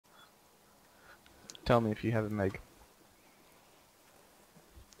tell me if you have a Meg.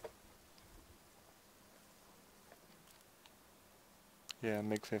 Yeah,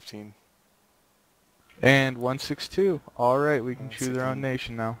 Mig15. And 162. Alright, we can So choose you our own can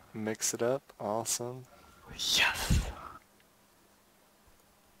nation now. mix it up. Awesome. Yes!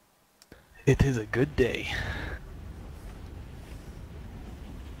 It is a good day.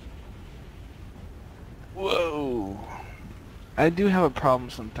 Whoa! I do have a problem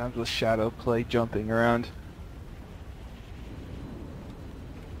sometimes with Shadowplay jumping around.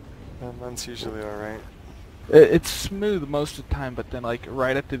 Mine's usually alright. It's smooth most of the time, but then like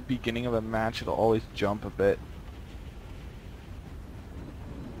right at the beginning of a match it'll always jump a bit.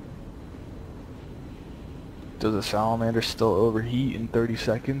 Does a salamander still overheat in 30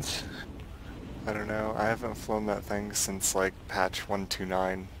 seconds? I don't know. I haven't flown that thing since like patch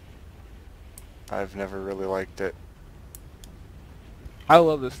 129. I've never really liked it. I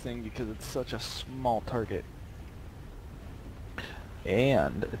love this thing because it's such a small target.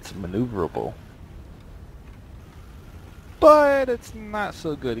 And it's maneuverable. But it's not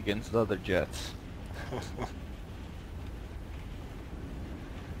so good against other jets.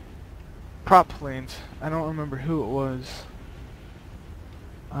 Prop planes. I don't remember who it was.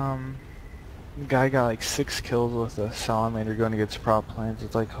 The guy got like 6 kills with a salamander going against prop planes.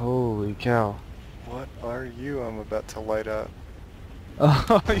 It's like, holy cow. What are you? I'm about to light up.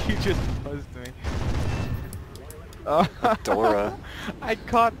 Oh, you just buzzed me. Oh, Dora. I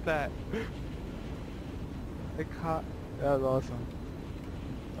caught that. That was awesome.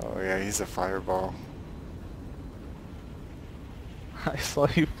 Oh yeah, he's a fireball. I saw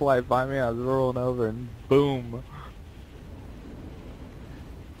you fly by me, I was rolling over and boom.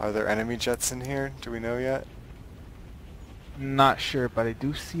 Are there enemy jets in here? Do we know yet? Not sure, but I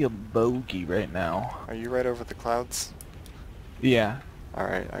do see a bogey right now. Are you right over the clouds? Yeah.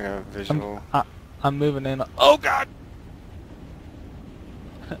 Alright, I got a visual. I'm moving in. Oh god!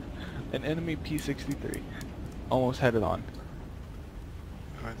 An enemy P63. Almost headed on.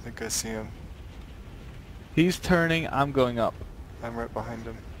 Oh, I think I see him. He's turning, I'm going up. I'm right behind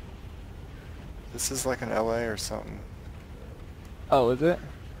him. This is like an LA or something. Oh, is it?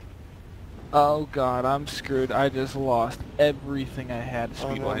 Oh god, I'm screwed. I just lost everything I had Oh no,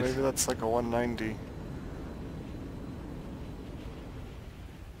 speed-wise. maybe that's like a 190.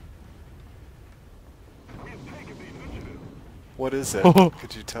 What is it?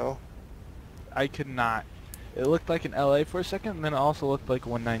 Could you tell? I could not. It looked like an LA for a second, and then it also looked like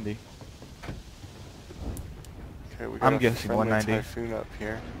 190. Okay, we got I'm a guessing friendly 190. Typhoon up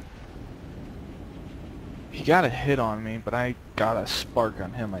here. He got a hit on me, but I got a spark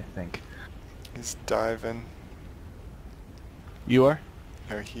on him, I think. He's diving. You are?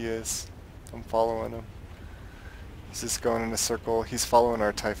 There he is. I'm following him. He's just going in a circle. He's following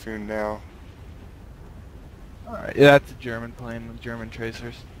our Typhoon now. Alright, yeah, that's a German plane with German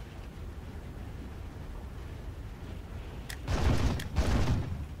tracers.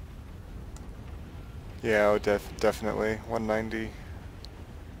 Yeah, oh, definitely. 190.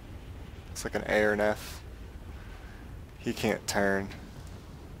 It's like an A or an F. He can't turn.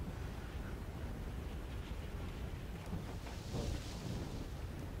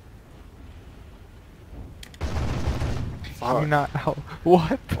 Fuck. You're not out.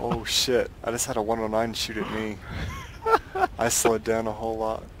 What? Oh shit. I just had a 109 shoot at me. I slowed down a whole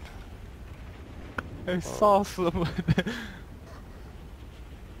lot. I saw someone.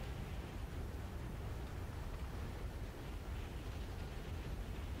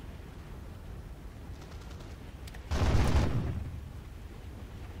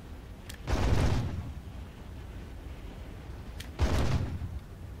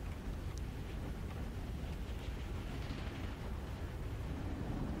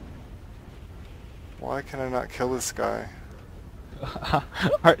 Why can I not kill this guy?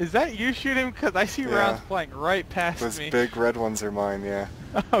 Is that you shooting? Because I see Yeah. rounds flying right past Those me. big red ones are mine, yeah.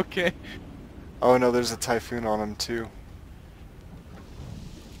 Okay. Oh no, there's a Typhoon on him too.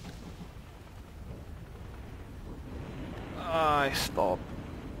 I stalled.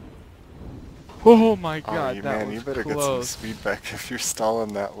 Oh my Oh, god, you, that man, was you better close. get some speed back if you're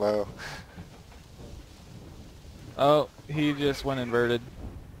stalling that low. Oh, he just went inverted.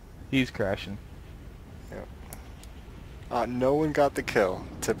 He's crashing. Yep. No one got the kill.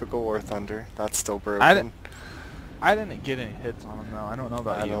 Typical War Thunder. That's still broken. I didn't get any hits on him though. I don't know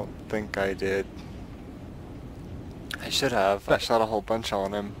about I you. don't think I did. I should have. I shot a whole bunch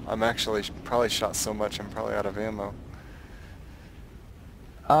on him. I'm actually probably shot so much I'm probably out of ammo.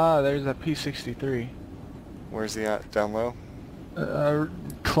 Ah, there's a P63. Where's he at? Down low?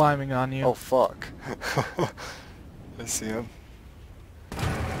 Climbing on you. Oh fuck. I see him.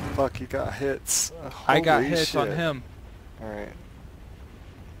 fuck, he got hits. I got Holy hits shit. on him. Alright.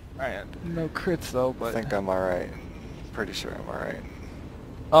 Alright, no crits though, I but... think I'm alright. Pretty sure I'm alright.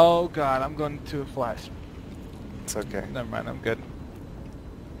 Oh god, I'm going to a flash. It's okay. Never mind, I'm good.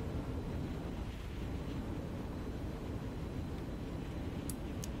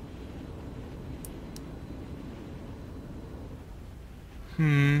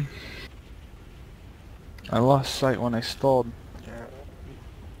 I lost sight when I stalled. Yeah.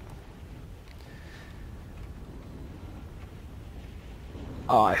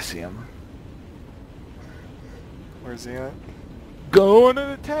 Oh, I see him. Where's he at? Go on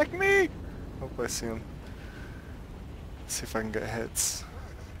and attack me! Hope I see him. See if I can get hits.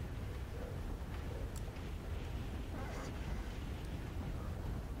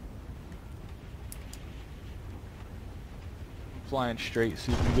 Flying straight,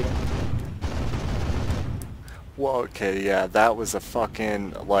 see if you can get him. Well, okay, yeah, that was a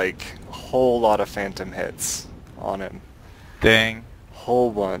fucking, like, whole lot of phantom hits on him. Dang.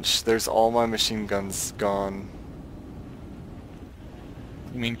 Whole bunch. There's all my machine guns gone.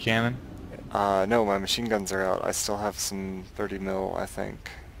 You mean cannon? No, my machine guns are out. I still have some 30 mil, I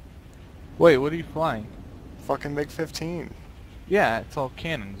think. Wait, what are you flying? Fucking Mig-15. Yeah, it's all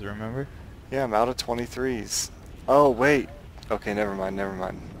cannons, remember? Yeah, I'm out of 23s. Oh, wait. Okay, never mind, never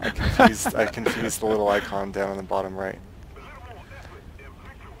mind. I confused the little icon down in the bottom right.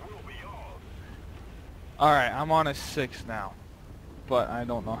 Alright, I'm on a 6 now. But I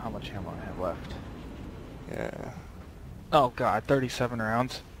don't know how much ammo I have left. Yeah. Oh god, 37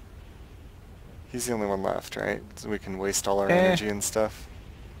 rounds. He's the only one left, right? So we can waste all our energy and stuff.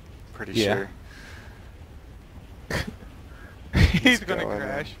 Pretty Yeah. sure. He's gonna going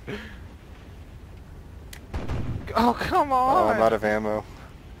crash. Oh, come on! Oh, I'm out of ammo.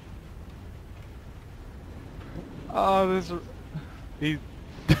 Oh, this... He...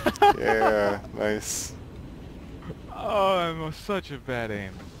 Yeah, nice. Oh, I'm such a bad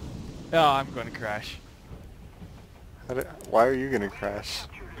aim. Oh, I'm gonna crash. Why are you gonna crash?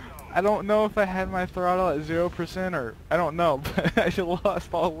 I don't know if I had my throttle at 0% or... I don't know, but I lost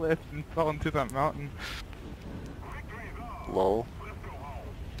all lift and fell into that mountain. Lol.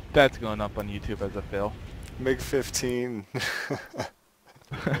 That's going up on YouTube as a fail. Mig-15.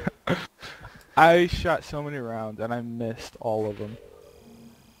 I shot so many rounds and I missed all of them.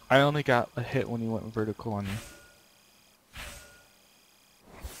 I only got a hit when he went vertical on me.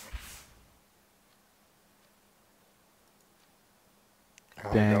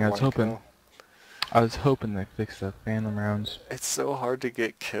 Oh, Dang, got I was one hoping. kill. I was hoping they fixed the phantom rounds. It's so hard to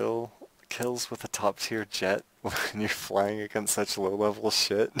get kills with a top tier jet when you're flying against such low level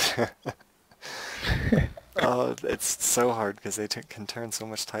shit. Oh, it's so hard because they can turn so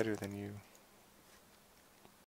much tighter than you.